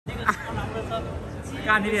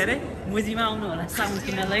कहाँनिर अरे मुजीमा आउनु होला साउन्ड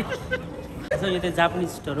किन्नलाई। सो यो चाहिँ जापानिज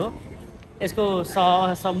स्टोर हो। यसको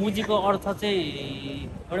मुजीको अर्थ चाहिँ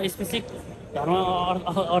एउटा स्पेसिफिक धर्म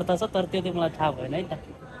अर्थ छ, तर त्यो चाहिँ मलाई थाहा भएन है त।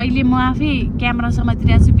 अहिले म आफै क्यामेरा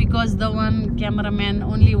समातिरहेको छु because the one cameraman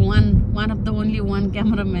only one of the only one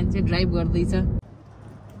cameraman चाहिँ ड्राइभ गर्दैछ।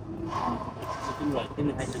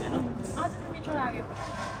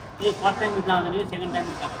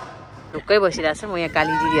 ढुक्कै बसिरहेको छ। म यहाँ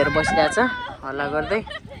काली दिदीहरू बसिरहेको छ हल्ला गर्दै।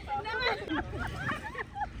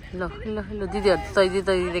 ल ल ल दिदीहरू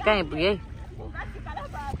तैदी कहाँ आइपुग्यो है?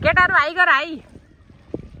 केटाहरू हाई गर हाई।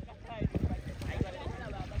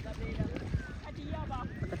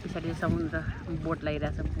 पछाडि समुद्र बोट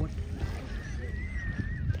लागिरहेछ बोट।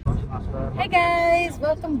 Hey guys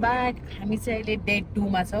welcome back. हामी चाहिँ अहिले डे 2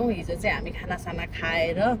 मा छौँ। हिजो चाहिँ हामी खानासाना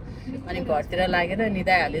खाएर अनि घरतिर लागेर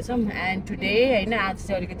निदाइहालेछौँ। एन्ड टुडे होइन आज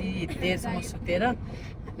चाहिँ अलिकति देरसम्म सुतेर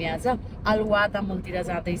हामी आज अल वादा मलतिर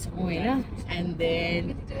जाँदैछौँ होइन। एन्ड देन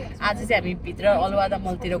आज चाहिँ हामी भित्र अल वादा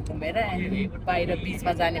मलतिर घुमेर एन्ड बाहिर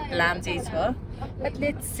बिचमा जाने प्लान चाहिँ छ। बट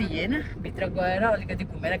लेट्स सी होइन, भित्र गएर अलिकति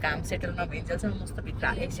घुमेर काम सेटल नभइन्जेलसम्म मस्त भित्र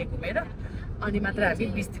एकछिन घुमेर अनि मात्र हामी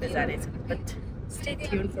बिचतिर जानेछौँ। But stay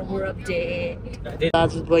tuned for more update.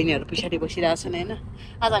 आज बहिनीहरू पछाडि बसिरहेछन् होइन।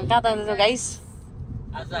 आज हामी कहाँ जाँदैछौँ गाइस?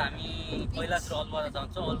 आज हामी पहिला सुरु अलवादा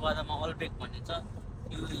जान्छौँ। अलवादामा अलबेक भन्ने छ,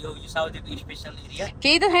 यो साउथको स्पेशल एरिया।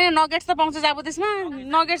 केही त छैन, नगेट्स त पाउँछ अब त्यसमा।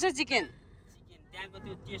 नगेट्स र चिकन त्यहाँको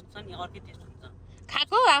त्यो टेस्ट छ नि, अर्कै टेस्ट हुन्छ।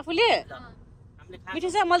 खाएको आफूले मिठो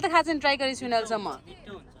छ? मैले त खाएको छैन, ट्राई गरेको छुइनँ अहिलेसम्म।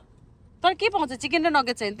 मिठो हुन्छ तर के पाउँछ? चिकन र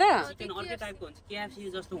नगेट छैन त? चिकन अर्कै टाइपको हुन्छ,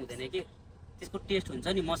 केएफसी जस्तो हुँदैन के, त्यसको टेस्ट हुन्छ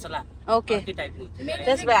नि मसला ओके टाइपको हुन्छ।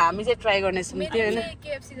 त्यसो भए हामी चाहिँ ट्राई गर्नेछौँ त्यो होइन।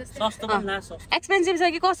 सस्तो पनि ला, सस्तो एक्सपेन्सिभ छ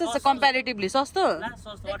कि कस्तो छ कम्प्यारेटिभली? सस्तो ला,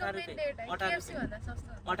 सस्तो 18 रुपैयाँ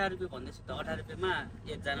 18 रुपैयाँ भन्दैछु त। 18 रुपैयाँमा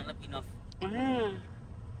एकजनालाई इनफ।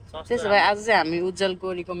 त्यसो भए आज चाहिँ हामी उज्जवलको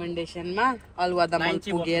रिकमेन्डेसनमा अल वादा मल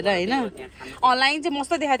पुगेर होइन। लाइन चाहिँ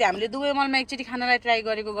मस्त देखाएको थियो। हामीले दुबई मलमा एकचोटि खानालाई ट्राई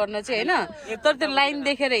गरेको गर्न चाहिँ होइन, तर त्यो लाइन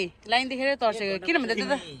देखेरै तर्सेको। किन भन्दा त्यो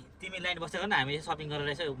त तिमी लाइन बसेको न, हामी सपिङ गरेर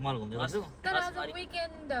यसो मल घुम्दै गर्छौँ। तर आज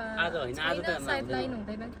विकेन्ड आज होइन, आज त लाइन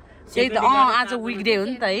हुँदैन। त्यही त आज विकडे हो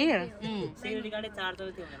नि त है।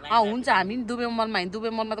 हुन्छ हामी दुबई मलमा होइन, दुबई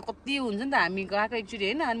मलमा त कति हुन्छ नि त। हामी गएको एकचोटि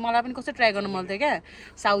होइन, अनि मलाई पनि कस्तो ट्राई गर्न मन थियो क्या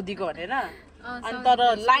साउदीको भनेर। अनि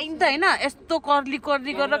तर लाइन त होइन यस्तो कर्ली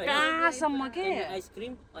गरेर कहाँसम्म के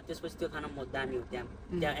आइसक्रिम। त्यसपछि त्यो खाना म दामी हो।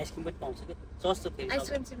 त्यहाँ आइसक्रिम पनि पाउँछ कि सस्तो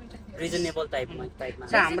रिजनेबल टाइपमा।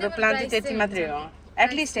 हाम्रो प्लान चाहिँ त्यति मात्रै हो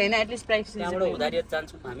एटलिस्ट होइन। एटलिस्ट प्राइस त्यहाँबाट हुदारियत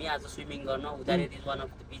जान्छौँ हामी आज स्विमिङ गर्न। हुदारियत is one of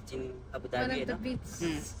the beach in Abu Dhabi होइन,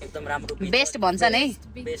 एकदम राम्रो बेस्ट भन्छन् है।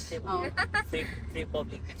 Best free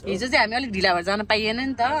public. हिजो चाहिँ हामी अलिक ढिला भएर जान पाइएन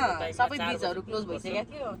नि त, सबै बिचहरू क्लोज भइसकेको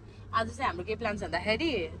थियो। आज चाहिँ हाम्रो के प्लान छ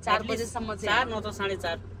भन्दाखेरि 4 बजेसम्म चाहिँ 4 न त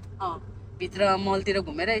 4:30 भित्र मलतिर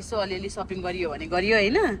घुमेर यसो अलिअलि सपिङ गरियो भने गरियो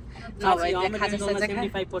होइन। नभए खाजासाजा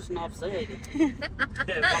 75% अफ छ है अहिले।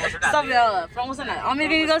 सब प्रमोसन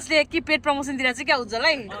अमेरिकन गर्ल्सले के पेड प्रमोसन दिइरहेको छ क्या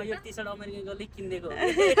उज्जवललाई? यो टी-सर्ट अमेरिकन गर्लले किनिदिएको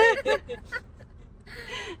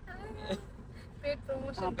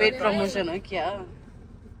पेड प्रमोसन हो क्या?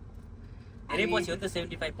 धेरै पछि हो त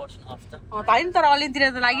 75% अफ त होइन, तर अलितिर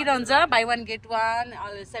त लागिरहन्छ। By 1 get 1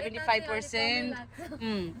 75%।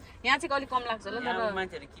 यहाँ चाहिँ अलिक कम लाग्छ होला, तर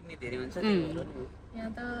मान्छेहरू किन्ने धेरै हुन्छ।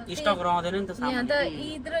 स्टक रहँदैन नि त सामान।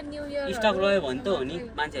 ईद र न्यू इयर स्टक रह्यो भने त हो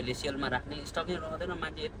नि, मान्छेहरूले सेलमा राख्ने। स्टकै रहँदैन,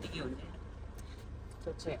 मान्छे यतिकै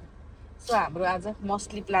हुन्छ। सो हाम्रो आज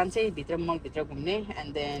मोस्टली प्लान चाहिँ भित्र मलभित्र घुम्ने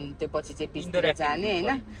एन्ड देन त्यो पछि चाहिँ बिचतिर जाने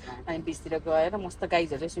होइन। अनि बिचतिर गएर मस्त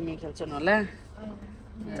गाइजहरूले स्विमिङ खेल्छन् होला।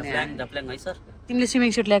 तिमीले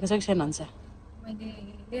स्विमिङ सुट ल्याएको छ कि छैन? हुन्छ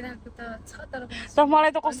तर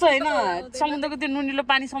मलाई त कस्तो होइन, समुद्रको त्यो नुनिलो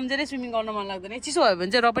पानी सम्झेरै स्विमिङ गर्न मन लाग्दैन। चिसो भयो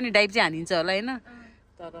भने चाहिँ र पनि डाइभ चाहिँ हानिन्छ होला होइन।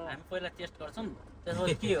 तर हामी पहिला टेस्ट गर्छौँ।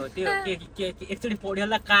 त्यसपछि के हो त्यो के एकचोटि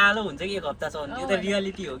पढ्योला कालो हुन्छ कि 1 हप्तासम्म, त्यो त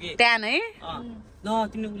रियालिटी हो कि ट्यान है। ल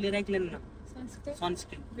तिमीले उसले राख्दैन न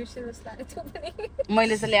सनस्क्रिन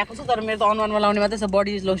मैले चाहिँ ल्याएको छु, तर मेरो त अनुहारमा लाउने मात्रै छ,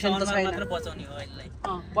 बडी लोसन त छैन। बचाउने हो अहिले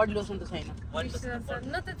बडी लोसन त छैन।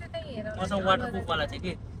 मसँग वाटरप्रुफ वाला छ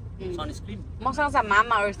कि सनस्क्रिन। मसँग छ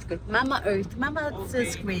मामा अर्थ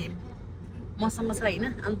सनस्क्रिन मसँग छ होइन।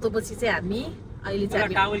 अनि त्यसपछि चाहिँ हामी अहिले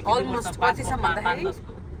चाहिँ अलमोस्ट कति छ भन्दाखेरि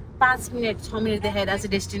 5 मिनट 6 मिनट देखाइरहेको छ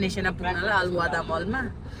डेस्टिनेसनमा पुग्नलाई अल वादा मलमा।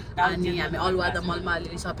 अनि हामी अल वादा मलमा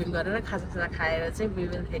अलिअलि सपिङ गरेर खाजासाजा खाएर चाहिँ we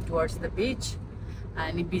will head towards the बिच।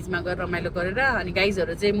 अनि बिचमा गएर रमाइलो गरेर अनि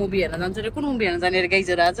गाइजहरू चाहिँ मुभी हेर्न जान्छ अरे। कुन मुभी हेर्न जाने अरे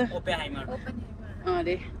गाइजहरू आज?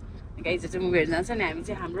 अरे गाइजहरू चाहिँ मुभी हेर्न जान्छ नि, हामी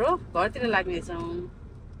चाहिँ हाम्रो घरतिर लाग्नेछौँ।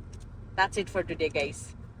 That's it for today guys.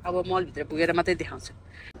 अब मलभित्र पुगेर मात्रै देखाउँछु।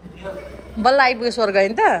 बल्ल आइपुग्यो स्वर्ग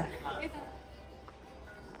होइन त।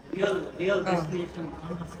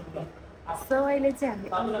 सो अहिले चाहिँ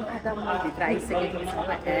हामी आधा मलभित्र आइसकेको छौँ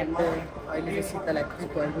एन्ड अहिले चाहिँ शीतलाई खुब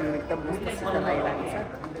गर्मी एकदम मस्त शीत लागिरहेको छ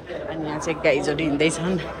अनि यहाँ चाहिँ गाइजहरू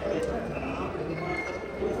हिँड्दैछन्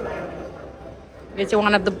यो चाहिँ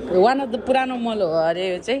वान अफ द पुरानो मल हो अरे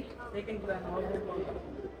यो चाहिँ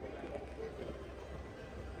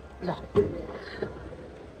ल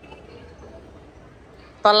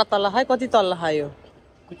तल तल है कति तल खायो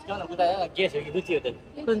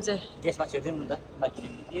कुन चाहिँ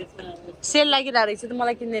सेल लागिरहेको रहेछ त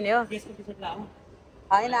मलाई किन्दैन हो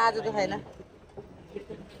होइन आज त छैन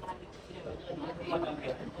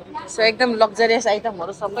सो एकदम लग्जरियस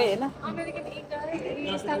आइटमहरू सबै होइन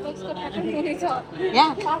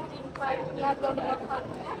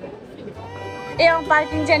ए अँ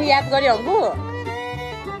पार्किङ चाहिँ याद गऱ्यो हौ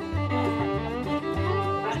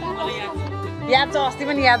याद छ अस्ति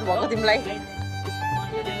पनि याद भएको तिमीलाई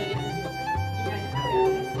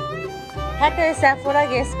ठ्याक्कै स्याफोरा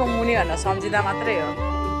गेसको मुनि भनेर सम्झिँदा मात्रै हो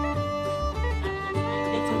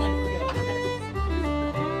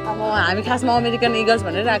अब हामी खासमा अमेरिकन इगल्स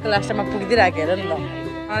भनेर आएको लास्ट टाइममा पुगिदिइरहेको हेर नि ल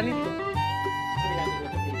अनि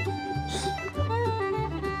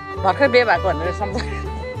भर्खर बे भएको भनेर सम्झ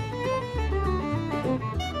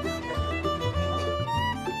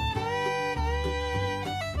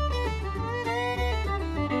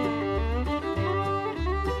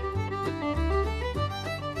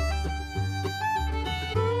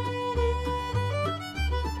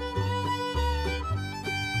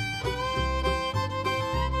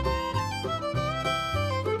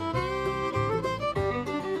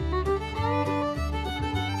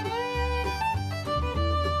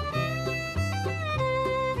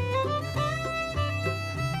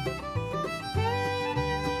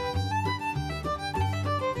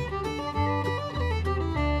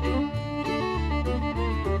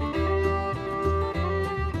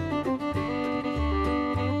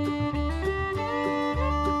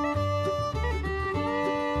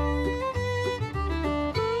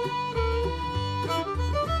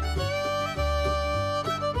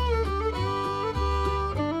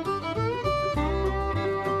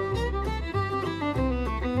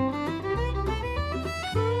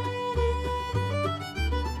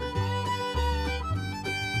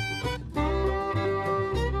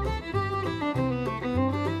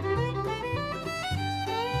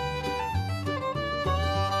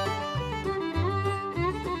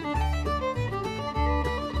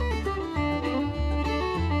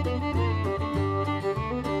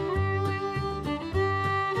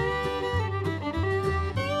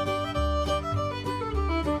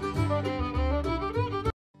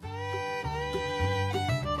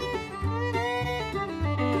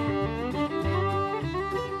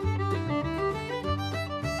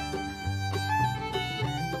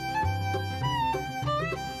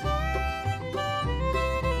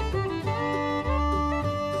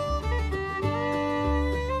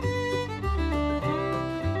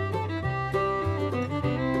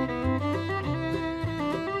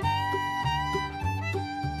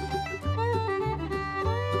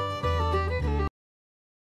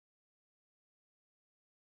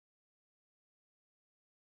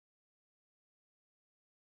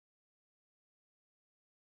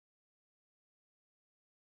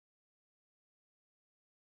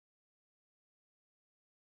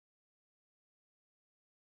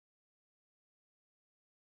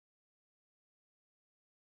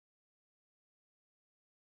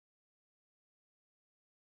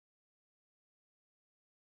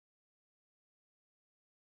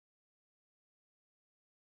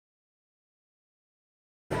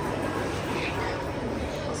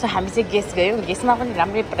सो हामी चाहिँ गेस्ट गयौँ गेस्टमा पनि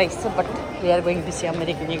राम्रै प्राइस छ but we are going to see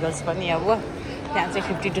American eagles पनि अब त्यहाँ चाहिँ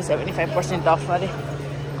 50 to 75% अफ अरे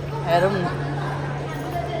हेरौँ न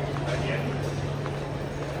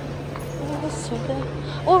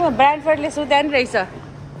ओ ब्रान्डफोर्डले सुता नि रहेछ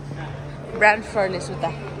ब्रान्डफोर्डले सुता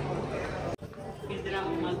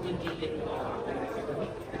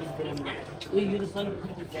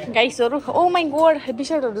गाइसहरू ओ माई गॉड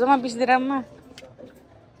एपिसोडहरू जम्मा 20 दिराममा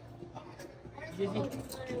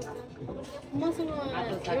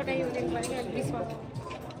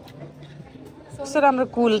कस्तो राम्रो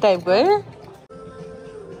कुल टाइपको है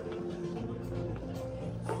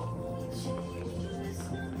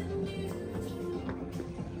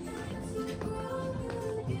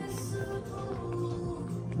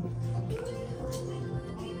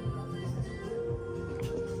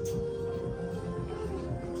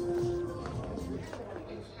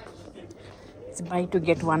It's buy to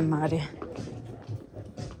get one मारे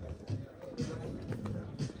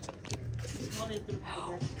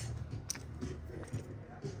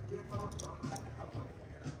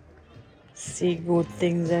सी गुड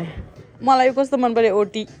थिङ्स मलाई यो कस्तो मन पर्यो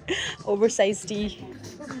OT ओभरसाइज T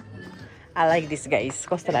I like this guys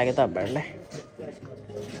कस्तो लाग्यो तपाईँहरूलाई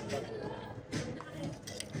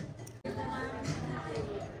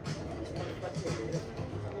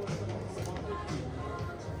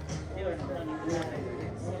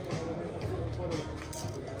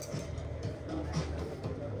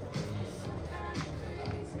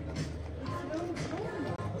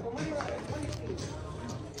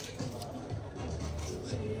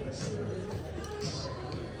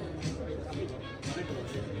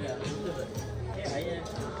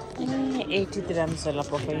 $80 dirhams होला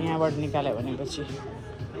पक्कै यहाँबाट निकाल्यो भनेपछि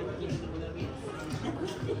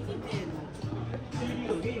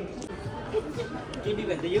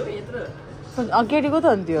केटीको त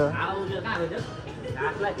हुन्थ्यो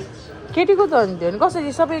केटीको त हुन्थ्यो नि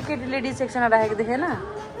कसरी सबै केटी लेडिज सेक्सनमा राखेको देखेन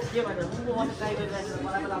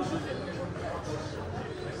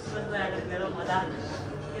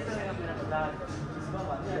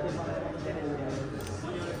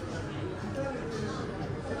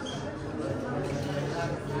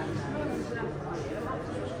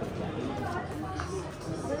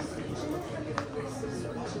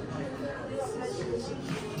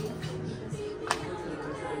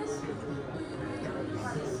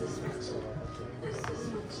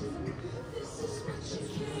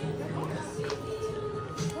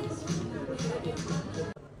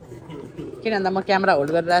किन भन्दा म क्यामेरा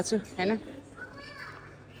होल्ड गरिरहेको छु हैन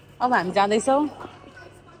अब हामी जाँदैछौँ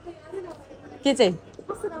के चाहिँ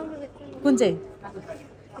कुन चाहिँ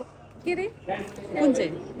के रे कुन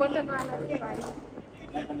चाहिँ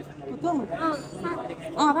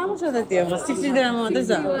राम्रो छ त त्यो 60 dirham मात्रै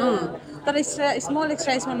छ तर स्मल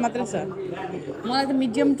एक्स्ट्रा स्मल मात्रै छ मलाई त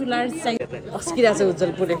मिडियम टु लार्ज चाहियो अस्किरहेको छ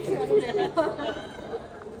उज्जवल पुरै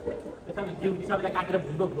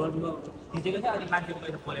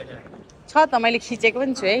छ त मैले खिचेको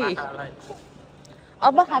पनि छु है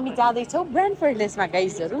अब हामी जाँदैछौँ ब्रान्डफोर्डलेसमा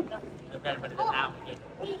गाइजहरू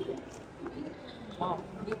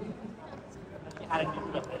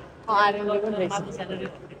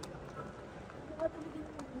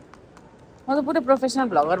म त पुरै प्रोफेसनल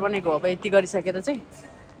भ्लगर बनेको हो अब यति गरिसकेर चाहिँ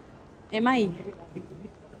एमआई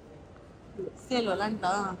सेल होला नि त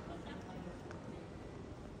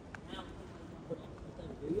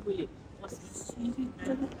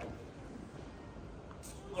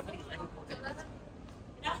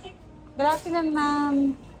Good afternoon, ma'am.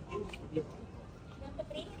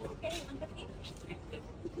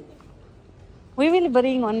 We will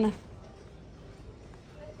bring one.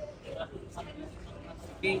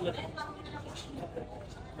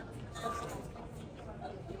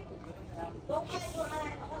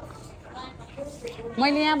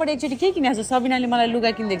 मैले यहाँबाट एकचोटि के किनेको छु सबिनाले मलाई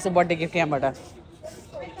लुगा किनिदिएको छ बर्थडे गिफ्ट यहाँबाट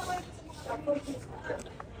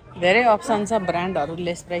धेरै अप्सन छ ब्रान्डहरू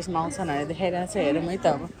लेस प्राइसमा आउँछन् भनेर देखाइरहेको छ हेरौँ है त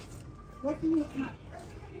अब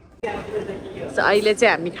अहिले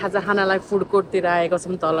चाहिँ हामी खाजा खानालाई फुड कोर्टतिर आएको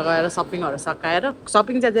छौँ तल गएर सपिङहरू सकाएर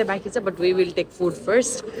सपिङ चाहिँ बाँकी छ but we will take food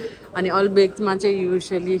first अनि अलबेगमा चाहिँ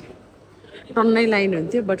युजुअली टन्नै लाइन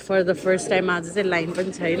हुन्थ्यो but for the first time आज चाहिँ लाइन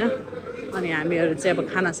पनि छैन अनि हामीहरू चाहिँ अब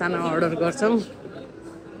खानासाना अर्डर गर्छौँ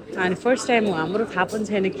अनि फर्स्ट टाइम हो हाम्रो थाहा पनि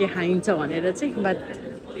छैन के खाइन्छ भनेर चाहिँ बट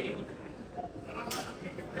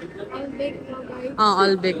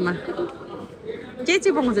अलबेगमा के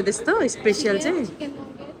चाहिँ पाउँछ त्यस्तो स्पेसियल चाहिँ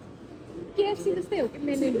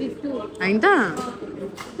होइन त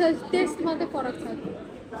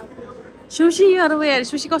सुसी अरू उयो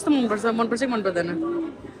सुसी कस्तो मनपर्छ कि मन पर्दैन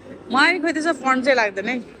मलाई खोइ त्यसो फन्ड चाहिँ लाग्दैन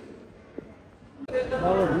है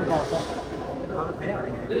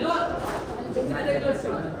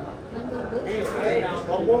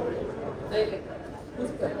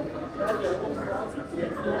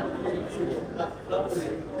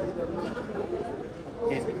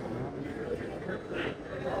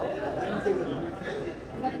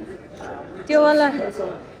त्यो वाला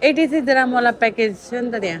 83 dirham वाला प्याकेज छ नि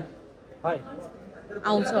त त्यहाँ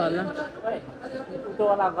आउँछ होला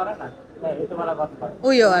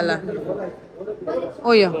उयो वाला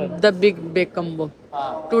उयो the big bag combo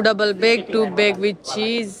 2 double bag 2 bag with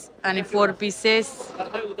cheese अनि 4 pieces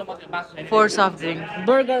 4 soft drink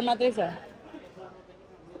बर्गर मात्रै छ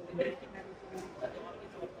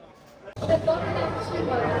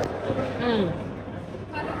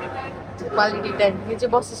क्वालिटी टाइम यो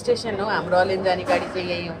चाहिँ बस स्टेसन हो हाम्रो अलिन जाने गाडी चाहिँ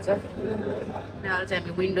यही हुन्छ यहाँ चाहिँ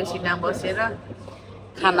हामी विन्डो सिटमा बसेर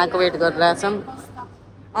खानाको वेट गरिरहेछौँ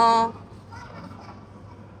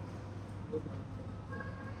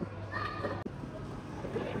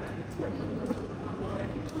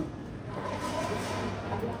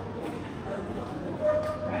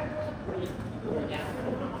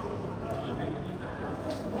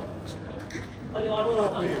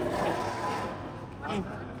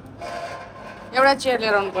एउटा चेयर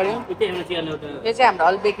लिएर आउनु पर्यो। यो चाहिँ हाम्रो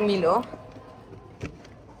अल्बेक मिल हो।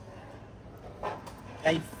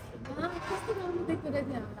 यो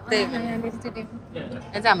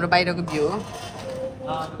चाहिँ हाम्रो बाहिरको भ्यू हो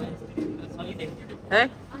है।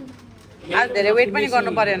 आज धेरै वेट पनि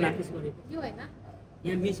गर्नु परेन।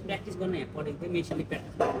 यहाँ मिस प्र्याक्टिस गर्न यहाँ पढेको थियो मिसले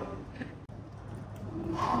प्र्याक्टिस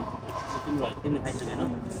तिमीले खाइसकेन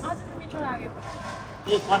आज त मिठो लाग्यो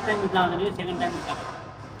यो फर्स्ट टाइम मिठो लाग्दैन यो सेकेन्ड टाइम मिठो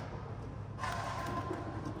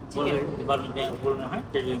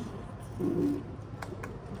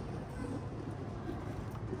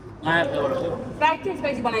लाग्यो प्र्याक्टिस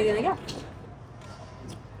बेसी बनाइदिएन क्या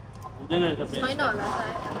हुँदैन रहेछ छैन होला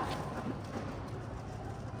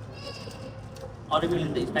अरू बेला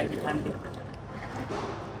स्प्राइट खान्थ्यो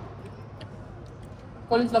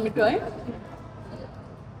कलेज मिठो है।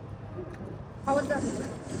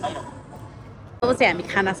 अब चाहिँ हामी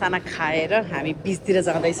खानासाना खाएर हामी बिचतिर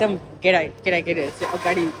जाँदैछौँ। केटाकेटीहरू चाहिँ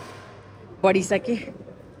अगाडि बढिसके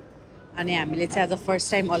अनि हामीले चाहिँ आज फर्स्ट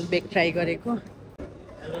टाइम अल्बेक ट्राई गरेको।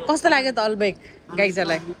 कस्तो लाग्यो त अल्बेक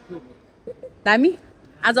गाइजहरूलाई? दामी?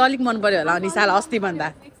 आज अलिक मन पर्यो होला अनि साल अस्ति भन्दा।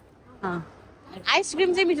 आइसक्रिम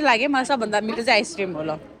चाहिँ मिठो लाग्यो मलाई। सबभन्दा मिठो चाहिँ आइसक्रिम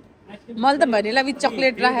होला। मैले त भनिला विथ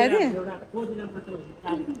चक्लेट राखेको थिएँ।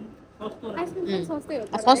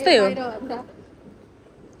 सस्तै हो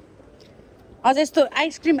अझ यस्तो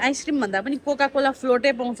आइसक्रिम भन्दा पनि कोका कोला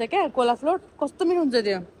फ्लोटै पाउँछ क्या। कोला फ्लोट कस्तो मिठो हुन्छ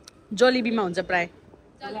त्यो। जलेबीमा हुन्छ प्राय।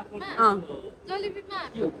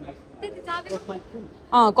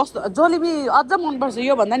 कस्तो जलेबी अझ मनपर्छ।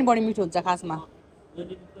 यो भन्दा नि बढी मिठो हुन्छ खासमा।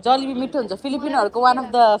 जलेबी मिठो हुन्छ। फिलिपिनोहरूको वान अफ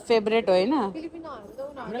द फेभरेट हो होइन।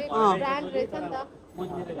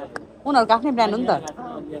 उनीहरूको आफ्नै ब्रान्ड हो नि त।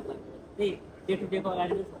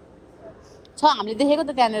 छ हामीले देखेको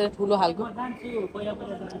त त्यहाँनिर ठुलो खालको।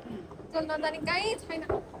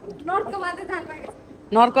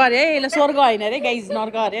 नर्क अरे यसलाई स्वर्ग होइन अरे गाइज।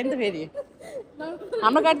 नर्क अरे नि त फेरि।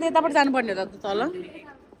 हाम्रो गाडी त यताबाट जानुपर्ने होला त तल।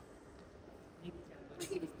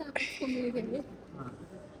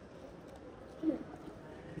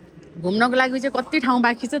 घुम्नको लागि चाहिँ कति ठाउँ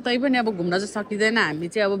बाँकी छ तै पनि अब घुम्न चाहिँ सकिँदैन। हामी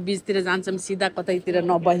चाहिँ अब बिचतिर जान्छौँ सिधा कतैतिर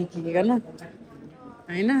नबहिकन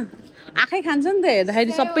होइन। आँखै खान्छ नि त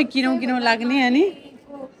हेर्दाखेरि सबै किनौँ किनौँ लाग्ने अनि।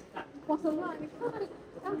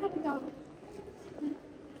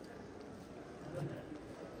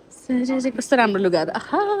 कस्तो राम्रो लुगाहरू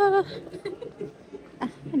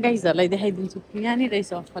गाइजहरूलाई देखाइदिन्छु। यहाँनिर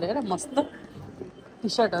रहेछ अफर हेर मस्त टी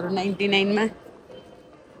सर्टहरू 99 मा।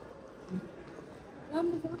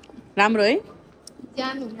 राम्रो है।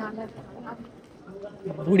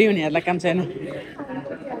 बुढी हुनेहरूलाई काम छैन।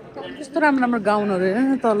 कस्तो राम्रो राम्रो गाउनहरू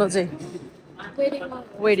हेर तल चाहिँ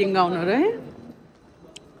वेडिङ गाउनहरू है।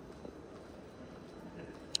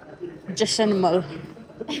 जसन मल।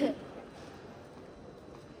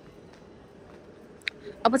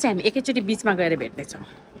 अब चाहिँ हामी एकैचोटि बिचमा गएर भेट्नेछौँ।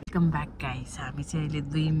 Welcome back guys. हामी चाहिँ अहिले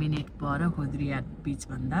 2 मिनट पर हुदरियात बिच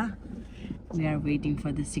भन्दा we are waiting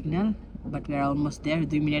for the signal but we are almost there.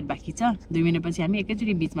 2 minute बाँकी छ। 2 मिनटपछि हामी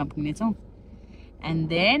एकैचोटि बिचमा पुग्नेछौँ एन्ड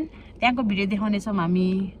देन त्यहाँको भिडियो देखाउनेछौँ हामी।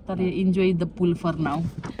 तर enjoy the pool for now.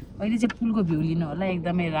 अहिले चाहिँ पुलको भ्यू लिनु होला।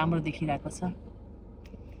 एकदमै राम्रो देखिरहेको छ।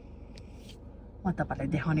 म तपाईँलाई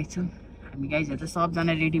देखाउने छु। हामी गाइजहरू त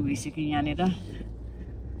सबजना रेडी भइसक्यो यहाँनिर।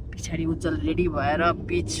 पछाडि उज्जवल रेडी भएर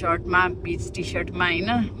बिच सर्टमा बिच टी सर्टमा होइन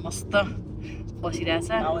मस्त बसिरहेछ।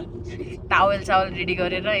 टावल सावल रेडी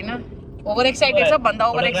गरेर होइन। ओभर एक्साइटेड छ भन्दा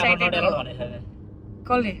ओभर एक्साइटेड हो।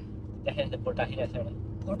 कसले?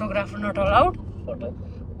 Photographer not allowed?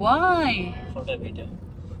 Why?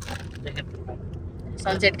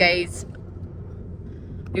 Sunset guys.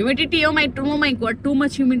 Humidity oh my god, too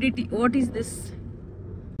much humidity. What is this?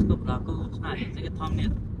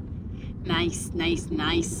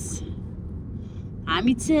 Nice.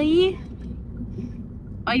 हामी चाहिँ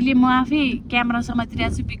अहिले म आफै क्यामेरा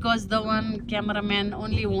समातिरहेको छु because the one cameraman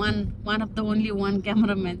one of the only one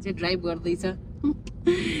cameraman चाहिँ ड्राइभ गर्दैछ।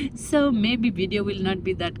 So maybe video will not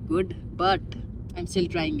be that good but I am still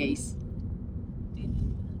trying guys.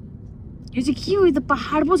 यो चाहिँ के हो? यो त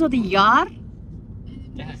पहाड पो छ त यार।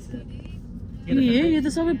 यो त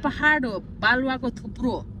सबै पहाड हो। बालुवाको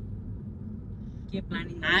थुप्रो।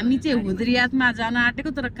 हामी चाहिँ हुदरियातमा जान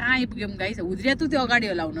आँटेको तर कहाँ आइपुग्यौँ गाइस। हुदरियात त्यो अगाडि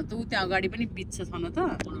होला हुन त। त्यहाँ अगाडि पनि बिच छ न त।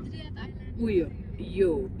 उयो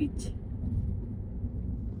यो बिच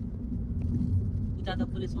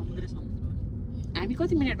हामी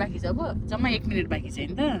कति मिनट बाँकी छ अब? जम्मा 1 मिनट बाँकी छ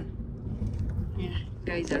नि त।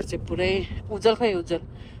 गाइजहरू चाहिँ पुरै उज्जवल खै उज्जवल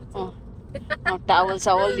टावल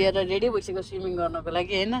सावल लिएर रेडी भइसक्यो स्विमिङ गर्नको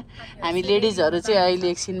लागि होइन। हामी लेडिजहरू चाहिँ अहिले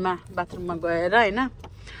एकछिनमा बाथरुममा गएर होइन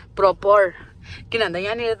प्रपर किन भन्दा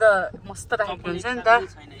यहाँनिर त मस्त राखेको हुन्छ नि त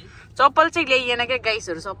चप्पल चाहिँ ल्याइएन क्या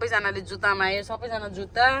गाइसहरू सबैजनाले जुत्तामा आयो सबैजना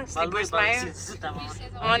जुत्ता स्लिपर्समा आयो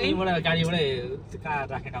अनि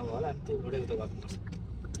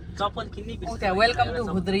त्यहाँ वेलकम टु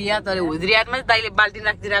हुदरियात अरे हुदरियातमा चाहिँ दाइले बाल्टिन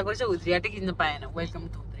राखिदिरहेको रहेछ हुदरियातै किन्न पाएन वेलकम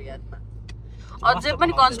टु हुदरियातमा अझै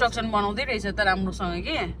पनि कन्स्ट्रक्सन बनाउँदै रहेछ त राम्रोसँग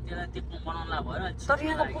के तर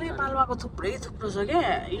यहाँ त पुरै मालवाको थुप्रै थुप्रो छ क्या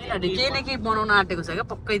यिनीहरूले केही न केही बनाउन आँटेको छ क्या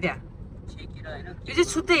पक्कै त्यहाँ यो चाहिँ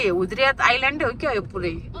छुट्टै हुदरियात आइल्यान्डै हो क्या यो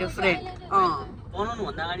पुरै डिफरेन्ट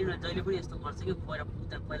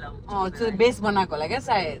त्यो बेस बनाएको होला क्या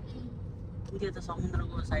सायद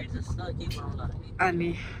अनि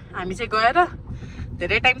हामी चाहिँ गएर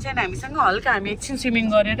धेरै टाइम छैन हामीसँग हल्का हामी एकछिन स्विमिङ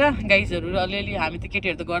गरेर गाइजहरू अलिअलि हामी त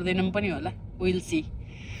केटीहरू त गर्दैनौँ पनि होला विल सी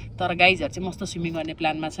तर गाइजहरू चाहिँ मस्त स्विमिङ गर्ने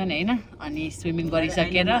प्लानमा छन् होइन अनि स्विमिङ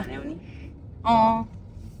गरिसकेर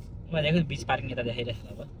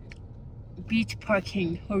बिच पार्किङ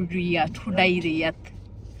हुदायरियात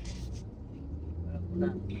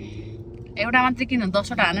एउटा मात्रै किन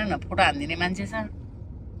 10वटा हानेर न फोटो हानिदिने मान्छे छ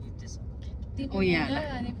यहाँ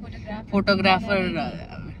फोटोग्राफर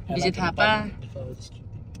विजय थापा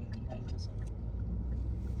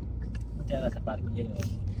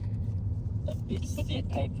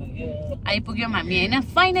आइपुग्यौँ हामी होइन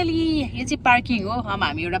फाइनली यो चाहिँ पार्किङ हो अब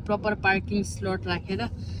हामी एउटा प्रपर पार्किङ स्लट राखेर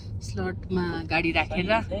स्लटमा गाडी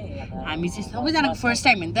राखेर हामी चाहिँ सबैजनाको फर्स्ट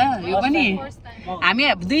टाइम हो नि त यो पनि हामी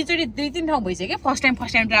दुई तिन ठाउँ भइसक्यो क्या फर्स्ट टाइम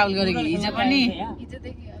ट्राभल गरेको हिजो पनि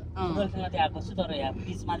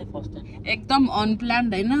एकदम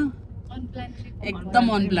अनप्लान्ड होइन एकदम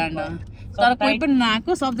अनप्लान्ड तर कोही पनि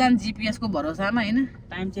नआएको सबजना जिपिएस को भरोसामा होइन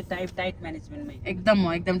टाइम चाहिँ टाइट म्यानेजमेन्टमै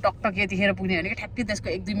एकदम टकटक यतिखेर पुग्ने भनेको ठ्याक्कै त्यसको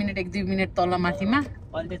 1-2 मिनट तल माथिमा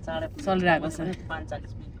चलिरहेको छ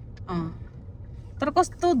तर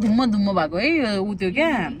कस्तो धुम्म भएको है उ त्यो क्या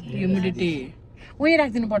ह्युमिडिटी उही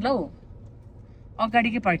राखिदिनु पर्ला हौ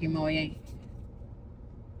अगाडिकै पार्किङमा हो यहीँ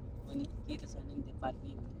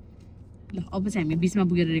ल अब चाहिँ हामी बिचमा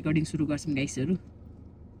पुगेर रेकर्डिङ सुरु गर्छौँ गाइसहरू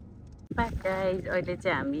गाइस अहिले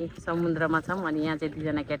चाहिँ हामी समुद्रमा छौँ अनि यहाँ चाहिँ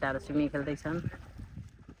दुईजना केटाहरू स्विमिङ खेल्दैछन्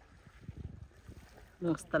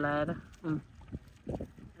मस्त लगाएर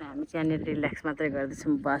हामी चाहिँ यहाँनिर रिल्याक्स मात्रै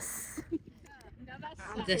गर्दैछौँ बस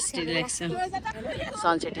जस्ट रिल्याक्स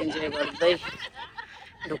सनसेट इन्जोय गर्दै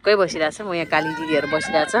ढुक्कै बसिरहेछ म यहाँ काली दिदीहरू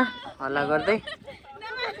बसिरहेछ हल्ला गर्दै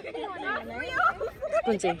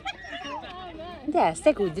कुन चाहिँ त्यहाँ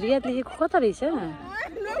ह्यासट्याग हुदरियात लेखेको कता रहेछ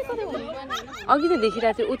अघि त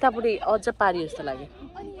देखिरहेको थियो उतापट्टि अझ पारी जस्तो लाग्यो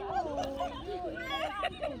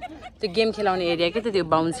त्यो गेम खेलाउने एरिया के त त्यो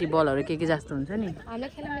बााउन्सी बलहरू के जस्तो हुन्छ नि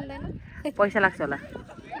पैसा लाग्छ होला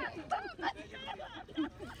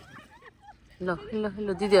ल ल ल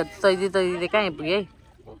दिदीहरू तैदी कहाँ आइपुग्यो है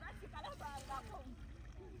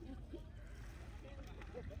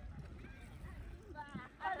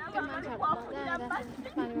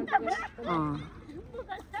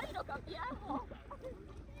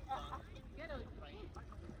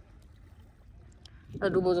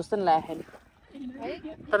डुबो जस्तो नि लाग्यो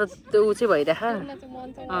तर त्यो ऊ चाहिँ भइरहेको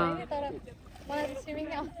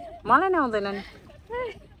मलाई नै आउँदैन नि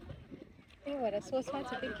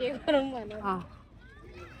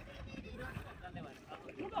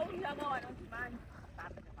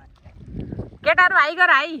केटाहरू हाई गर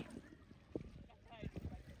हाई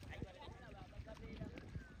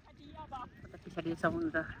पछाडि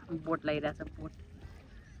समुद्र बोट लगाइरहेछ बोट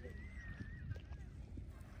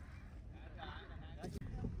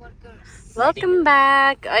वेलकम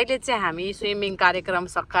ब्याक अहिले चाहिँ हामी स्विमिङ कार्यक्रम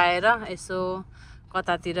सकाएर यसो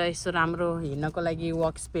कतातिर यसो राम्रो हिँड्नको लागि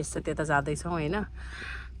वर्क स्पेस छ त्यता जाँदैछौँ होइन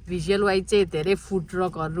भिजुअल वाइज चाहिँ धेरै फुड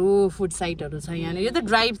ट्रकहरू फुड साइटहरू छ यहाँनिर यो त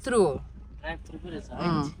ड्राइभ थ्रु हो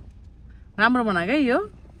राम्रो बनाएको है यो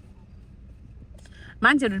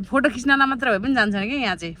मान्छेहरू फोटो खिच्नलाई मात्र भए पनि जान्छन् क्या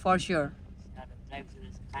यहाँ चाहिँ फर स्योर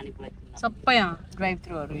सबै ड्राइभ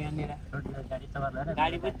थ्रुहरू यहाँनिर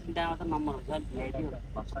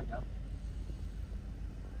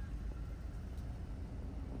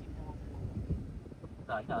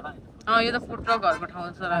यो त फुड ट्रकहरूको ठाउँ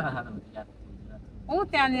छ ऊ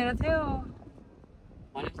त्यहाँनिर थियो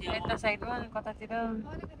यता साइडमा कतातिर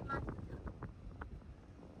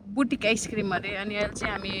बुटिक आइसक्रिम अरे अनि अहिले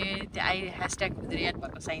चाहिँ हामी त्यो ह्यासट्याग हुदरियात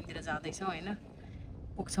भएको साइनतिर जाँदैछौँ होइन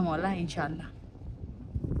पुग्छौँ होला इन्साल्लाह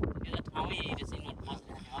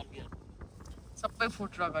सबै फुड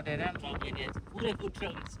ट्रकहरू हेर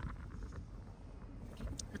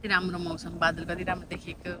कति राम्रो मौसम बादल कति राम्रो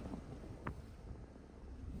देखेको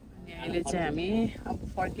अनि अहिले चाहिँ हामी अब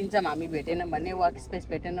फर्किन्छौँ हामी भेटेन भने वर्क स्पेस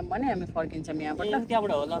भेटेन भने हामी फर्किन्छौँ यहाँबाट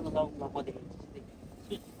त्यहाँबाट होला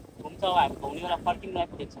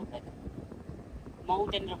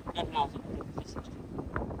त्यहाँनिर गर्न आउँछ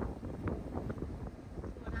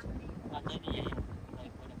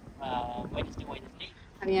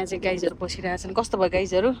अनि यहाँ चाहिँ गाइजहरू बसिरहेछन् कस्तो भयो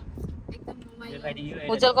गाइजहरू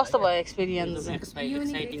उज्जवल कस्तो भयो एक्सपिरियन्स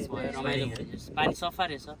एक्साइटिङ भयो रमाइलो भयो पानी सफा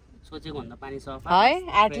रहेछ सोचेको भन्दा पानी सफा है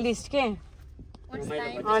एटलिस्ट के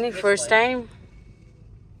अनि first time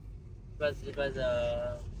it was a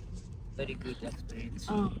very good experience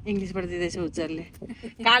इङ्ग्लिसबाट दिँदैछ उज्जवलले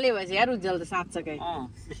काले भएछ यार उज्जवल त साँच्चै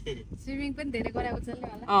स्विमिङ पनि धेरै गरे उज्जवलले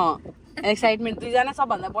होला एक्साइटमेन्ट दुईजना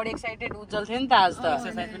सबभन्दा बढी एक्साइटेड उज्जवल थियो नि त आज त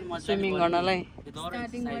स्विमिङ गर्नलाई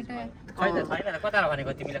कता हो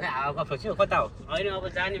भनेको तिमीले खै हावा खोज्यौ कता हो होइन अब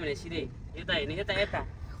जाने भने सिधै यता हैन यता यता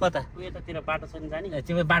कता यतातिर बाटो छ नि जाने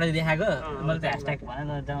तिम्रो बाटो देखाएको मैले त ह्यासट्याग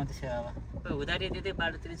भनेर जाउँ त्यसो अब हुदारी त्यतै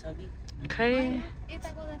बाटोतिर छ कि खै यता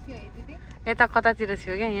कता थियो है दिदी यता कतातिर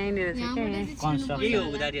थियो क्या यहीँनिर थियो क्या यही हो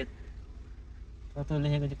हुदारियत कता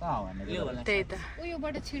लेखेको चाहिँ कहाँ हो भने त्यही त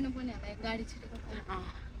उयोबाट छिर्नु पनि होला गाडी छिरेको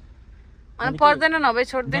अनि पर्दैन नभए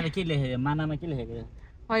छोड्दैन के लेखेको मानामा के लेखेको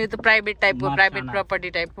यो त प्राइभेट टाइपको प्राइभेट प्रपर्टी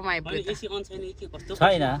टाइपको आइपुग्यो एसी अन छैन के कस्तो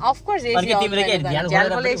छैन अफ कोर्स एसी अनि तिम्रो के ध्यान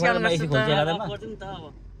झ्यालको एसी अन एसी खोजेर गर्छ पर्छ नि त अब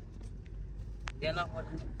ध्यान पर्छ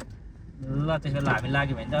ल त्यसो भए हामी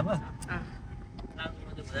लाग्यो भने त अब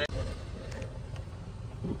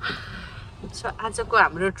सो आजको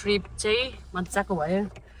हाम्रो ट्रिप चाहिँ मजाको भयो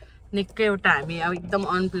निकै एउटा हामी अब एकदम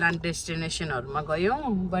अनप्लान डेस्टिनेसनहरूमा गयौँ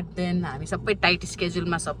बट देन हामी सबै टाइट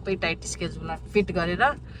स्केड्युलमा फिट गरेर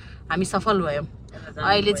हामी सफल भयौँ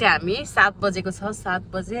अहिले चाहिँ हामी 7 बजेको छ 7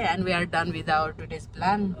 बजे and we are done with our today's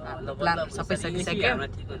plan हाम्रो प्लान सबै सकिसक्यो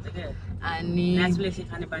अनि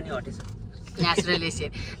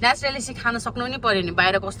नेचुरल एसी खान सक्नु नि पर्यो नि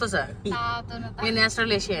बाहिर कस्तो छ यो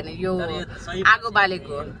नेचुरल एसी होइन यो आगो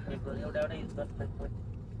बालेको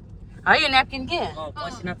है यो न्यापकिन के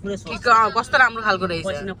कस्तो राम्रो खालको रहेछ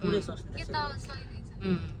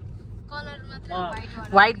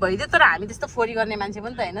व्हाइट भइदियो तर हामी त्यस्तो फोरी गर्ने मान्छे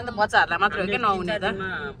पनि त होइन नि त बच्चाहरूलाई मात्र हो क्या नहुने त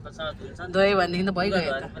धोयो भनेदेखि त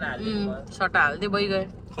भइगयो त सट्टा हालिदियो भइगयो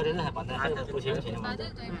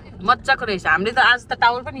मजाको रहेछ हामीले त आज त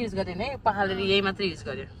टावल पनि युज गरेन है पखालेर यही मात्रै युज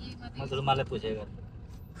गर्यो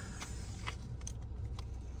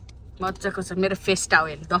मजाको छ मेरो फेस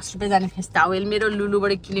टावेल 10 रुपियाँ जाने फेस टावेल मेरो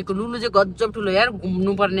लुलुबाट किनेको लुलु चाहिँ गजब ठुलो यार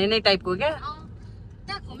घुम्नु पर्ने नै टाइपको क्या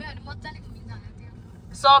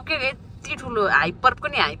सक्यो यति ठुलो हाइपर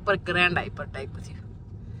पनि हाइपर ग्रान्ड हाइपर टाइपको थियो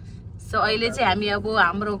सो अहिले चाहिँ हामी अब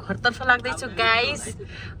हाम्रो घरतर्फ लाग्दैछौँ गाइस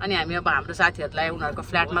अनि हामी अब हाम्रो साथीहरूलाई उनीहरूको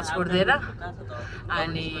फ्ल्याटमा छोडिदिएर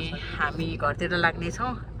अनि हामी घरतिर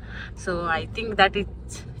लाग्नेछौँ so I think that is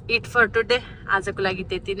it for today आजको लागि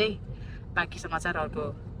त्यति नै बाँकी समाचार अर्को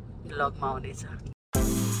ब्लगमा आउनेछ